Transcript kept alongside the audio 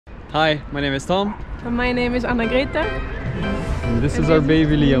Hi, my name is Tom. And my name is Annagreta. And this is our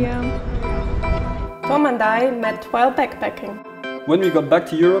baby Liam. Tom and I met while backpacking. When we got back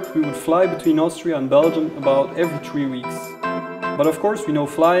to Europe, we would fly between Austria and Belgium about every 3 weeks. But of course we know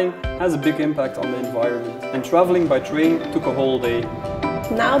flying has a big impact on the environment, and traveling by train took a whole day.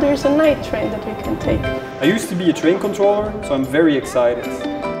 Now there's a night train that we can take. I used to be a train controller, so I'm very excited.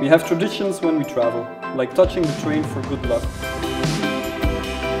 We have traditions when we travel, like touching the train for good luck.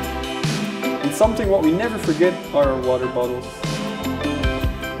 And something what we never forget are our water bottles.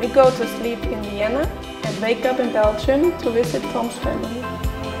 We go to sleep in Vienna and wake up in Belgium to visit Tom's family.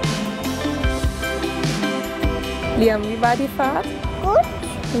 Liam, wie war die Fahrt? Gut.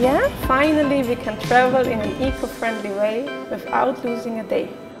 Yeah? Finally we can travel in an eco-friendly way without losing a day.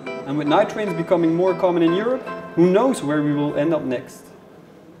 And with night trains becoming more common in Europe, who knows where we will end up next?